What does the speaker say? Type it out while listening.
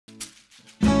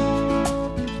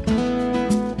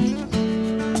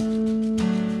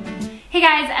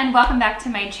Hey guys, and welcome back to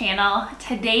my channel.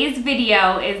 Today's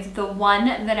video is the one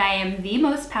that I am the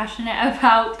most passionate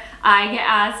about. I get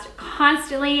asked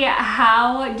constantly,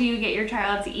 how do you get your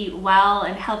child to eat well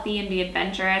and healthy and be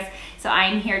adventurous? So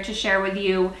I'm here to share with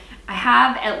you, I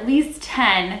have at least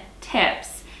 10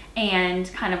 tips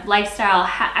and kind of lifestyle,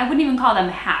 I wouldn't even call them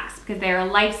hacks because they're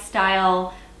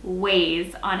lifestyle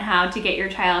ways on how to get your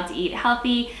child to eat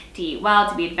healthy, to eat well,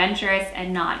 to be adventurous,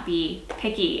 and not be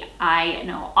picky. I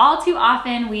know all too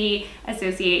often we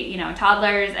associate,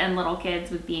 toddlers and little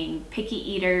kids with being picky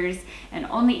eaters and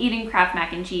only eating Kraft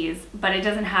mac and cheese, but it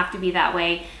doesn't have to be that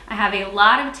way. I have a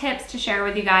lot of tips to share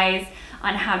with you guys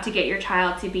on how to get your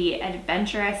child to be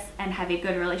adventurous and have a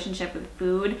good relationship with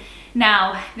food.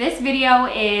 Now, this video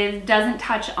doesn't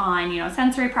touch on,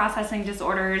 sensory processing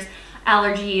disorders,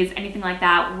 allergies, anything like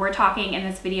that. We're talking in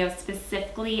this video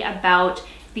specifically about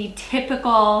the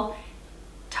typical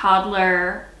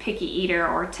toddler picky eater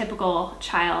or typical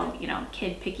child,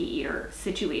 kid picky eater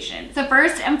situation. So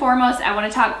first and foremost, I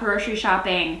want to talk grocery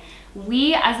shopping.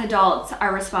 We as adults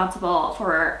are responsible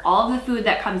for all of the food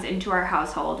that comes into our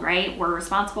household, right? We're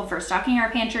responsible for stocking our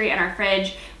pantry and our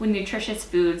fridge with nutritious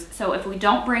foods. So if we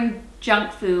don't bring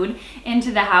junk food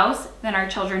into the house, then our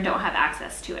children don't have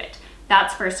access to it.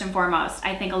 That's first and foremost.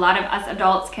 I think a lot of us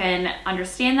adults can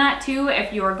understand that too.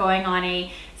 If you're going on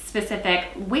a specific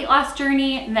weight loss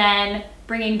journey, then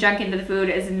bringing junk into the food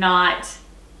is not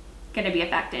going to be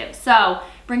effective. So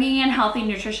bringing in healthy,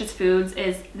 nutritious foods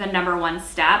is the #1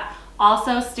 step.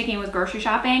 Also, sticking with grocery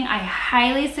shopping, I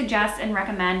highly suggest and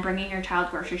recommend bringing your child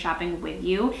grocery shopping with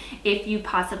you if you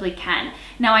possibly can.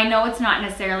 Now, I know it's not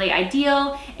necessarily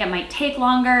ideal. It might take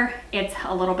longer. It's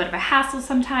a little bit of a hassle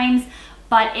sometimes,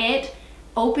 but it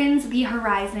opens the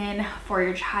horizon for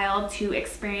your child to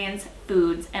experience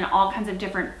foods and all kinds of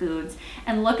different foods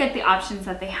and look at the options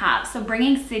that they have. So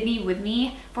bringing Sydney with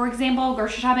me, for example,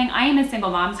 grocery shopping, I am a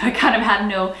single mom, so I kind of have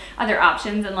no other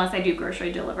options unless I do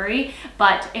grocery delivery.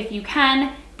 But if you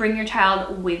can, bring your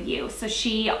child with you. So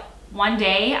one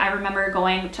day, I remember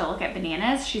going to look at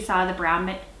bananas. She saw they're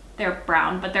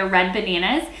brown, but they're red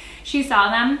bananas. She saw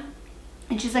them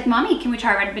and she's like, "Mommy, can we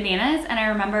try red bananas?" And I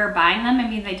remember buying them. I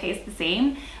mean, they taste the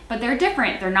same, but they're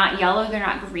different. They're not yellow, they're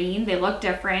not green, they look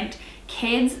different.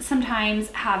 Kids sometimes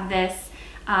have this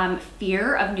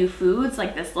fear of new foods,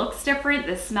 like this looks different,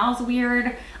 this smells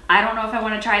weird. I don't know if I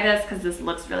want to try this because this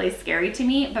looks really scary to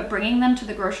me, but bringing them to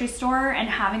the grocery store and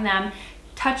having them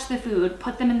touch the food,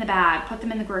 put them in the bag, put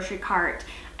them in the grocery cart,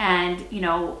 and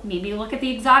maybe look at the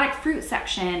exotic fruit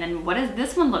section and what is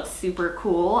this one looks super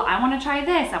cool. I want to try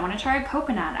this. I want to try a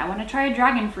coconut. I want to try a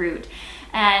dragon fruit,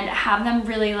 and have them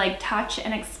really touch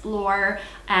and explore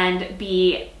and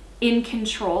be in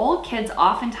control. Kids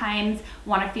oftentimes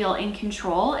want to feel in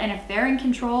control, and if they're in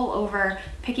control over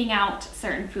picking out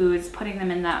certain foods, putting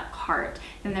them in the cart,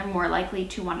 then they're more likely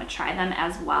to want to try them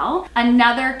as well.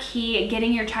 Another key,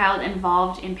 getting your child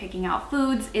involved in picking out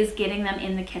foods, is getting them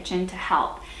in the kitchen to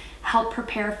help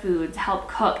prepare foods, help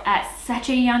cook at such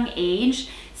a young age.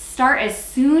 Start as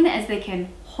soon as they can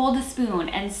hold a spoon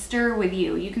and stir with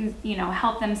you. You can,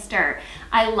 help them stir.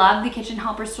 I love the kitchen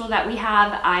helper stool that we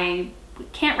have. I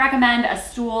can't recommend a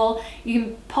stool. You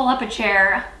can pull up a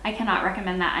chair. I cannot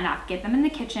recommend that enough. Get them in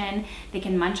the kitchen. They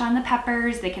can munch on the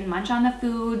peppers. They can munch on the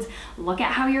foods. Look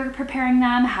at how you're preparing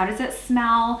them. How does it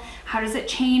smell? How does it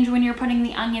change when you're putting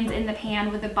the onions in the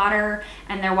pan with the butter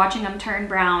and they're watching them turn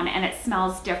brown and it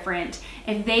smells different?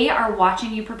 If they are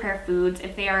watching you prepare foods,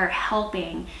 if they are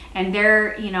helping and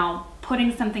they're,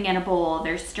 putting something in a bowl,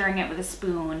 they're stirring it with a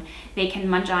spoon, they can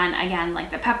munch on, again,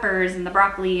 like the peppers and the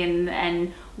broccoli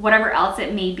and whatever else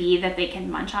it may be that they can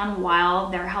munch on while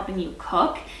they're helping you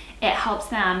cook. It helps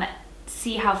them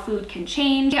see how food can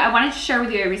change. I wanted to share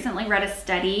with you, I recently read a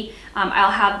study.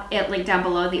 I'll have it linked down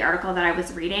below, the article that I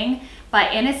was reading,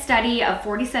 but in a study of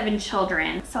 47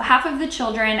 children, so half of the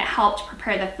children helped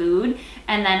prepare the food,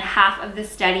 and then half of the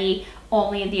study,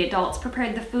 only the adults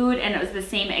prepared the food, and it was the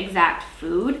same exact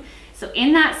food. So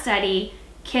in that study,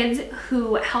 kids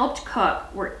who helped cook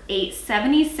ate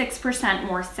 76%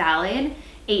 more salad,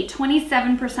 ate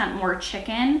 27% more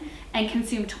chicken, and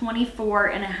consumed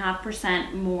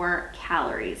 24.5% more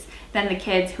calories than the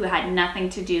kids who had nothing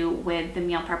to do with the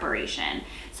meal preparation.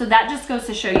 So that just goes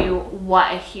to show you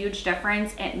what a huge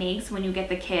difference it makes when you get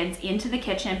the kids into the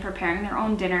kitchen preparing their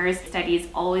own dinners. Studies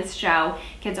always show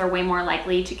kids are way more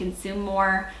likely to consume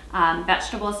more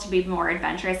vegetables, to be more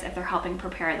adventurous if they're helping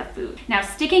prepare the food. Now,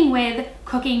 sticking with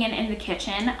cooking and in the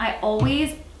kitchen, I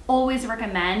always always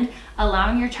recommend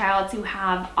allowing your child to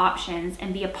have options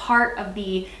and be a part of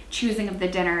the choosing of the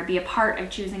dinner, be a part of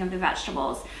choosing of the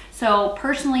vegetables. So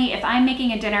personally, if I'm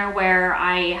making a dinner where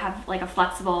I have like a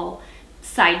flexible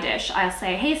side dish, I'll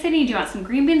say, hey Sydney, do you want some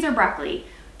green beans or broccoli?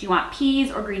 Do you want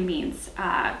peas or green beans,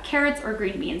 carrots or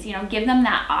green beans? You know, give them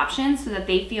that option so that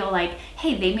they feel like,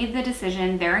 hey, they made the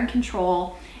decision, they're in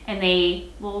control, and they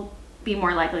will be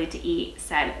more likely to eat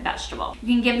said vegetable.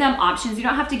 You can give them options. You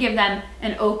don't have to give them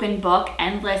an open book,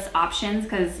 endless options,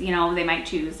 because, you know, they might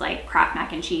choose like Kraft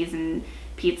mac and cheese and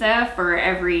pizza for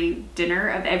every dinner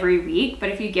of every week. But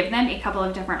if you give them a couple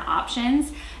of different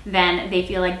options, then they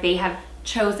feel like they have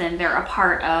chosen, they're a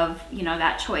part of, you know,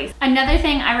 that choice. Another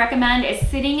thing I recommend is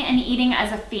sitting and eating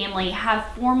as a family. Have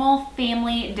formal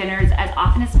family dinners as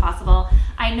often as possible.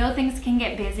 I know things can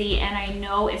get busy, and I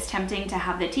know it's tempting to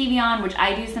have the TV on, which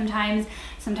I do sometimes.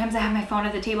 Sometimes I have my phone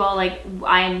at the table. Like,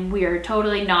 we're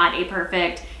totally not a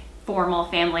perfect formal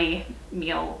family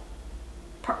meal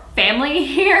family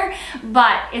here,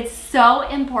 but it's so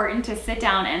important to sit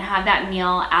down and have that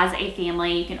meal as a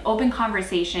family. You can open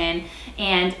conversation,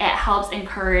 and it helps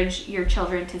encourage your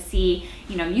children to see,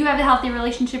 you know, you have a healthy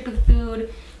relationship with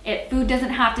food. Food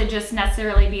doesn't have to just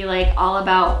necessarily be like all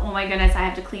about, oh my goodness, I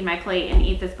have to clean my plate and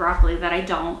eat this broccoli that I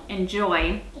don't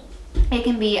enjoy. It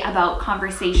can be about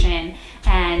conversation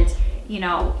and, you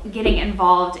know, getting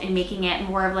involved in making it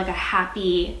more of like a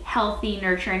happy, healthy,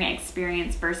 nurturing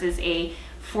experience versus a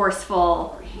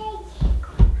forceful,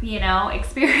 you know,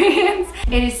 experience.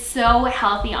 It is so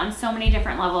healthy on so many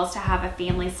different levels to have a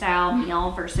family style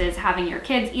meal versus having your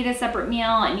kids eat a separate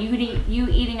meal and you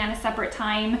eating at a separate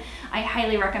time. I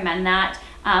highly recommend that.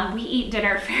 We eat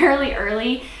dinner fairly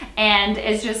early, and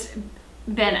it's just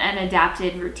been an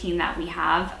adapted routine that we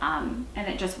have, and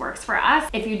it just works for us.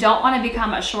 If you don't want to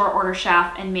become a short order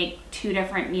chef and make 2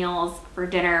 different meals for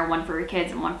dinner, one for your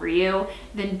kids and one for you,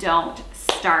 then don't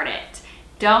start it.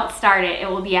 Don't start it. It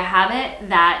will be a habit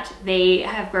that they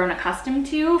have grown accustomed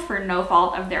to for no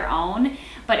fault of their own.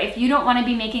 But if you don't want to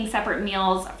be making separate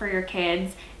meals for your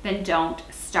kids, then don't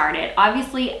start it.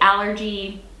 Obviously,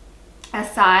 allergy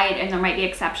aside, and there might be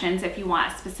exceptions if you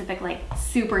want a specific like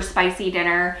super spicy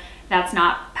dinner that's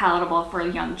not palatable for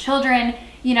young children,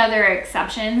 you know, there are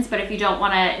exceptions, but if you don't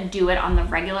want to do it on the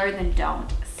regular, then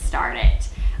don't start it.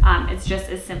 It's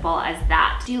just as simple as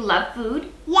that. Do you love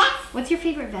food? Yes. What's your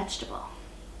favorite vegetable?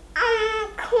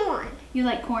 Corn. You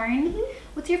like corn? Mm-hmm.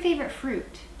 What's your favorite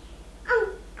fruit?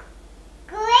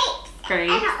 Grapes.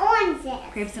 Grapes. And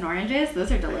oranges. Grapes and oranges?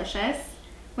 Those are delicious.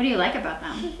 What do you like about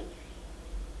them?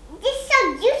 They're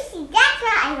so juicy. That's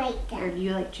why I like them. Or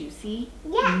you like juicy?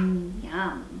 Yeah.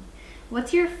 Yum.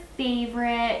 What's your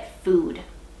favorite food?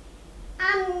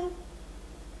 Mac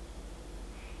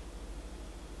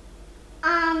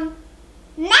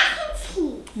and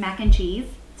cheese. Mac and cheese?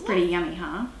 It's pretty yummy,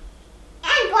 huh?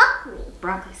 And broccoli.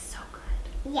 Broccoli's so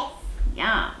good. Yes.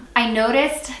 Yeah. I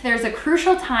noticed there's a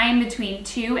crucial time between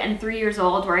 2 and 3 years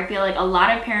old where I feel like a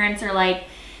lot of parents are like,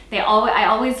 I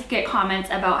always get comments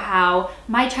about how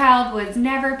my child was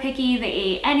never picky, they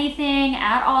ate anything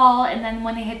at all, and then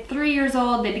when they hit 3 years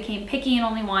old, they became picky and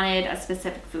only wanted a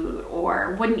specific food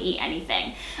or wouldn't eat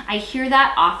anything. I hear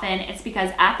that often. It's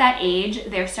because at that age,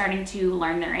 they're starting to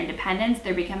learn their independence,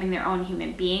 they're becoming their own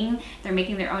human being, they're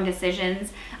making their own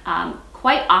decisions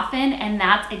quite often, and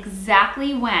that's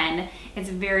exactly when it's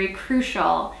very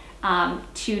crucial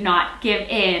to not give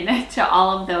in to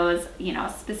all of those, you know,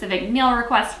 specific meal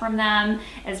requests from them,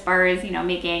 as far as, you know,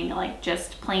 making like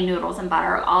just plain noodles and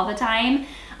butter all the time.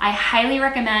 I highly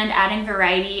recommend adding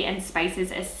variety and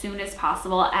spices as soon as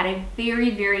possible at a very,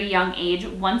 very young age.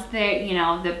 Once the, you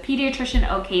know, the pediatrician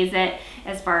okays it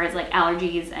as far as like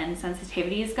allergies and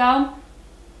sensitivities go.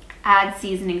 Add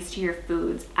seasonings to your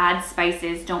foods, add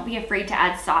spices. Don't be afraid to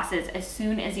add sauces as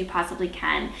soon as you possibly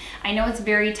can. I know it's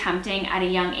very tempting at a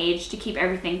young age to keep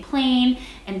everything plain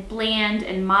and bland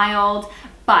and mild,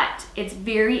 but it's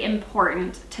very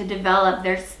important to develop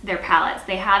their palates.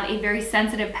 They have a very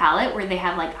sensitive palate where they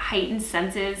have like heightened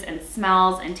senses, and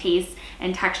smells and tastes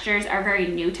and textures are very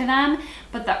new to them.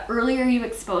 But the earlier you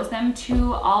expose them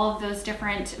to all of those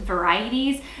different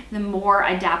varieties, the more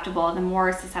adaptable, the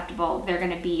more susceptible they're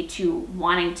going to be to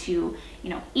wanting to, you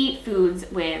know, eat foods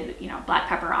with, you know, black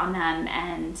pepper on them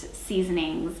and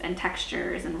seasonings and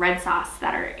textures and red sauce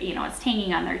that are, you know, it's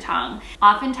tangy on their tongue.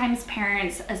 Oftentimes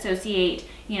parents associate,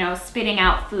 you know, spitting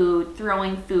out food,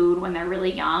 throwing food when they're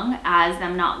really young as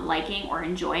them not liking or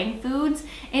enjoying foods.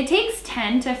 It takes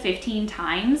 10 to 15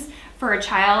 times for a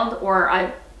child or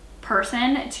a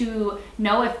person to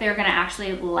know if they're gonna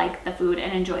actually like the food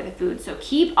and enjoy the food. So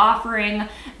keep offering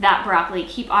that broccoli,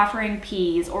 keep offering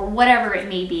peas, or whatever it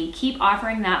may be. Keep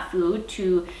offering that food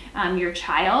to your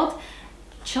child.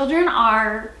 Children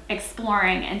are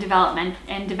exploring and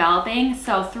developing,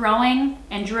 so throwing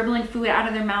and dribbling food out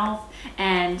of their mouth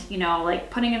and, you know,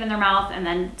 like putting it in their mouth and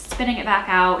then spitting it back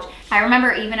out. I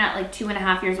remember even at like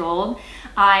 2.5 years old,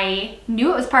 I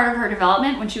knew it was part of her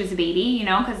development when she was a baby, you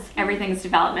know, because everything's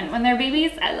development when they're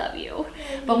babies. I love you.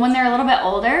 But when they're a little bit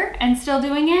older and still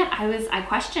doing it, I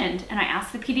questioned, and I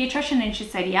asked the pediatrician, and she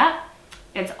said, yeah,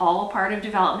 it's all part of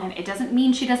development. It doesn't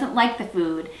mean she doesn't like the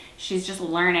food. She's just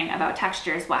learning about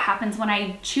textures. What happens when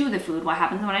I chew the food? What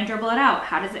happens when I dribble it out?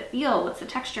 How does it feel? What's the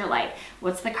texture like?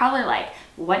 What's the color like?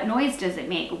 What noise does it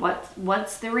make?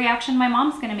 What's the reaction my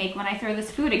mom's gonna make when I throw this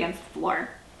food against the floor?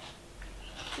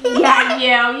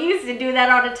 Yeah, you used to do that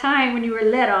all the time when you were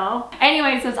little.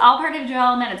 Anyway, so it's all part of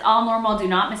development. It's all normal. Do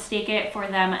not mistake it for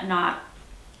them not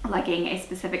liking a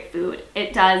specific food.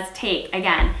 It does take,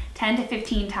 again, 10 to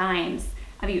 15 times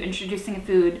of you introducing a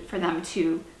food for them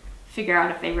to figure out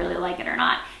if they really like it or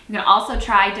not. You can also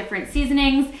try different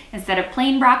seasonings. Instead of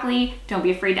plain broccoli, don't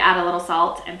be afraid to add a little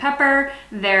salt and pepper.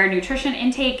 Their nutrition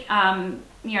intake,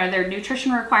 you know, their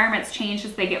nutrition requirements change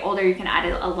as they get older. You can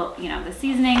add a little, you know, the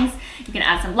seasonings. You can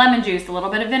add some lemon juice, a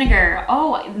little bit of vinegar.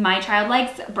 Oh, my child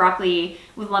likes broccoli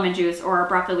with lemon juice or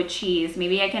broccoli with cheese.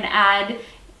 Maybe I can add,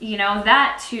 you know,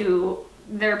 that to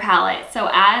their palate. So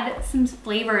add some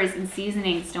flavors and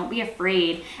seasonings. Don't be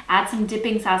afraid. Add some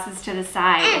dipping sauces to the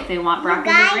side if they want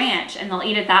broccoli with ranch, and they'll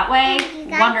eat it that way.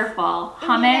 Wonderful.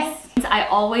 Hummus. I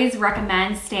always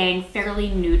recommend staying fairly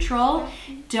neutral.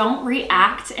 Don't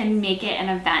react and make it an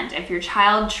event. If your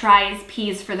child tries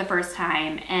peas for the first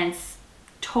time and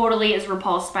totally is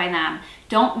repulsed by them,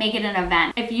 don't make it an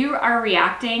event. If you are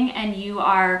reacting and you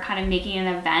are kind of making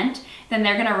an event, then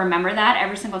they're gonna remember that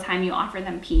every single time you offer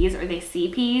them peas or they see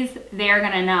peas. They're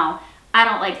gonna know, I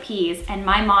don't like peas, and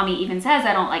my mommy even says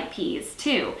I don't like peas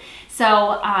too.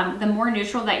 So the more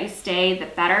neutral that you stay, the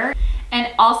better. And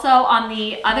also on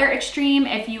the other extreme,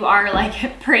 if you are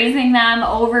like praising them,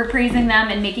 over praising them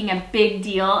and making a big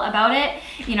deal about it,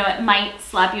 you know, it might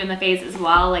slap you in the face as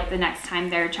well. Like the next time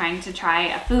they're trying to try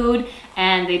a food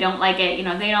and they don't like it, you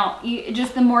know,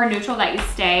 just the more neutral that you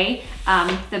stay,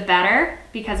 the better,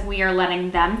 because we are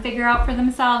letting them figure out for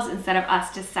themselves instead of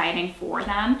us deciding for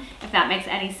them. If that makes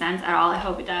any sense at all, I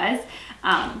hope it does.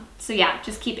 So yeah,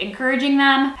 just keep encouraging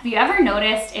them. Have you ever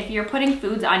noticed if you're putting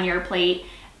foods on your plate,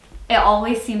 it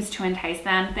always seems to entice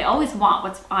them. They always want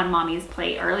what's on mommy's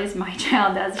plate, or at least my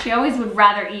child does. She always would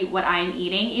rather eat what I'm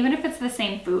eating, even if it's the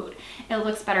same food. It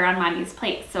looks better on mommy's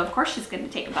plate, so of course she's gonna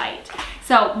take a bite.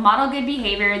 So model good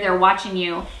behavior. They're watching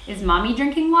you. Is mommy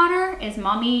drinking water? Is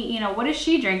mommy, you know, what is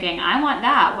she drinking? I want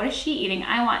that. What is she eating?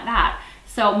 I want that.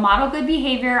 So model good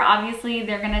behavior. Obviously,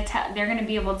 they're gonna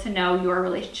be able to know your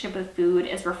relationship with food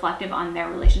is reflective on their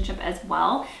relationship as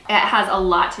well. It has a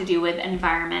lot to do with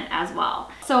environment as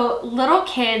well. So little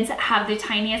kids have the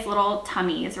tiniest little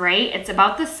tummies, right? It's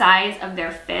about the size of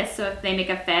their fist. So if they make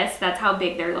a fist, that's how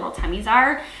big their little tummies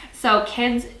are. So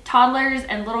kids, toddlers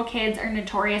and little kids are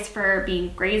notorious for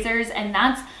being grazers, and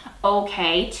that's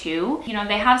okay too. You know,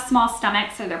 they have small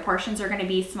stomachs, so their portions are going to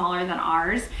be smaller than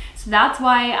ours. So that's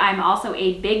why I'm also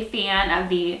a big fan of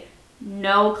the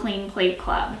no clean plate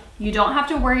club. You don't have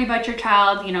to worry about your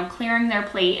child, you know, clearing their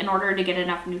plate in order to get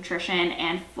enough nutrition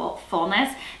and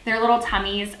fullness. Their little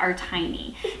tummies are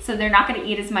tiny, so they're not going to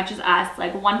eat as much as us.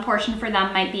 Like one portion for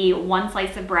them might be one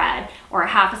slice of bread or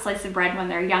half a slice of bread when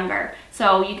they're younger.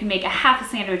 So you can make a half a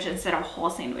sandwich instead of a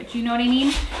whole sandwich. You know what I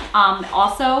mean?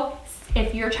 Also,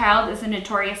 if your child is a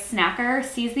notorious snacker,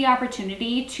 seize the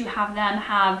opportunity to have them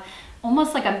have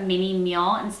almost like a mini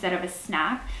meal instead of a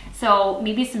snack. So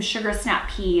maybe some sugar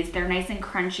snap peas. They're nice and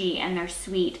crunchy and they're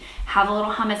sweet. Have a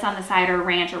little hummus on the side or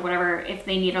ranch or whatever if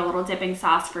they need a little dipping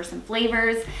sauce for some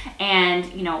flavors, and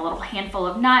you know, a little handful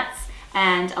of nuts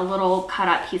and a little cut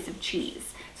up piece of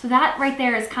cheese. So that right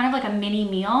there is kind of like a mini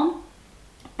meal,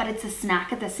 but it's a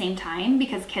snack at the same time,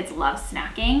 because kids love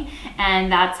snacking,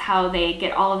 and that's how they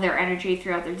get all of their energy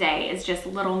throughout their day, is just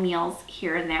little meals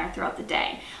here and there throughout the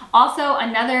day. Also,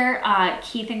 another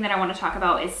key thing that I want to talk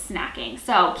about is snacking.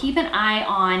 So keep an eye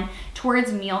on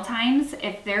towards meal times.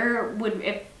 If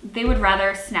they would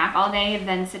rather snack all day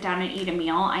than sit down and eat a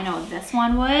meal. I know this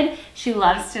one would. She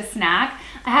loves to snack.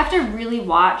 I have to really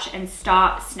watch and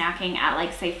stop snacking at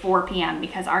like say 4 p.m.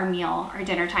 because our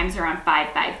dinner times are around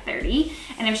 5:30.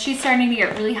 And if she's starting to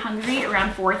get really hungry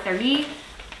around 4:30,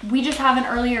 we just have an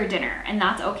earlier dinner, and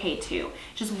that's okay too.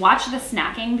 Just watch the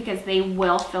snacking, because they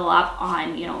will fill up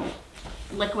on, you know,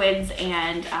 liquids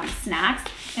and snacks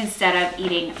instead of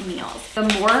eating meals. The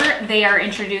more they are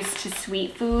introduced to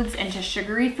sweet foods and to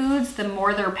sugary foods, the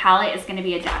more their palate is going to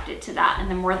be adapted to that, and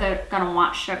the more they're going to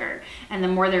want sugar, and the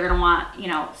more they're going to want, you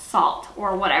know, salt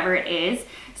or whatever it is.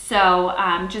 So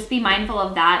just be mindful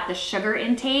of that. The sugar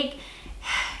intake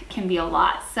can be a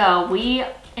lot. So we,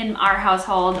 in our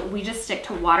household, we just stick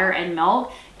to water and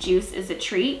milk. Juice is a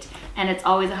treat, and it's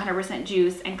always 100%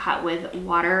 juice and cut with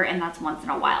water, and that's once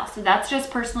in a while. So that's just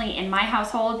personally in my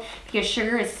household, because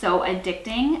sugar is so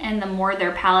addicting, and the more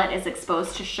their palate is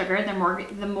exposed to sugar,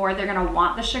 the more they're gonna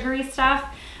want the sugary stuff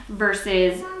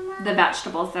versus the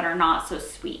vegetables that are not so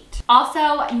sweet.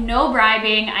 Also, no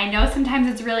bribing. I know sometimes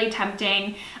it's really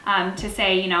tempting to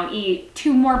say, you know, eat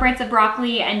 2 more bites of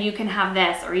broccoli and you can have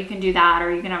this, or you can do that,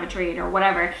 or you can have a treat or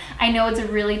whatever. I know it's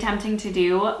really tempting to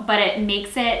do, but it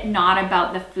makes it not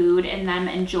about the food and them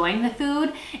enjoying the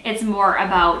food. It's more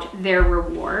about their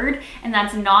reward, and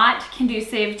that's not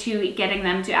conducive to getting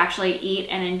them to actually eat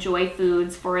and enjoy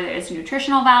foods for its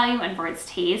nutritional value and for its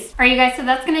taste. All right, you guys, so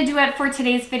that's gonna do it for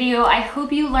today's video. I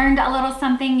hope you learned a little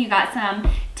something. You got some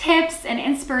tips and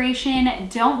inspiration.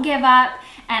 Don't give up.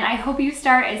 And I hope you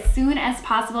start as soon as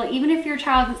possible. Even if your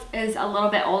child is a little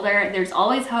bit older, there's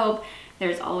always hope.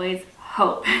 There's always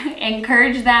hope.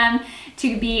 Encourage them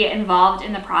to be involved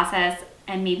in the process,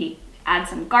 and maybe add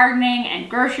some gardening and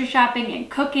grocery shopping and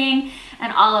cooking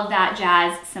and all of that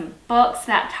jazz. Some books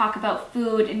that talk about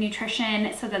food and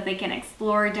nutrition so that they can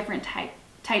explore different types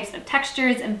of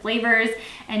textures and flavors,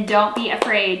 and don't be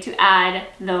afraid to add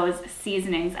those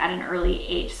seasonings at an early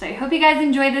age. So I hope you guys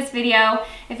enjoyed this video.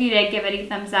 If you did, give it a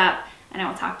thumbs up, and I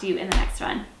will talk to you in the next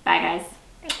one. Bye guys.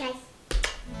 Bye guys.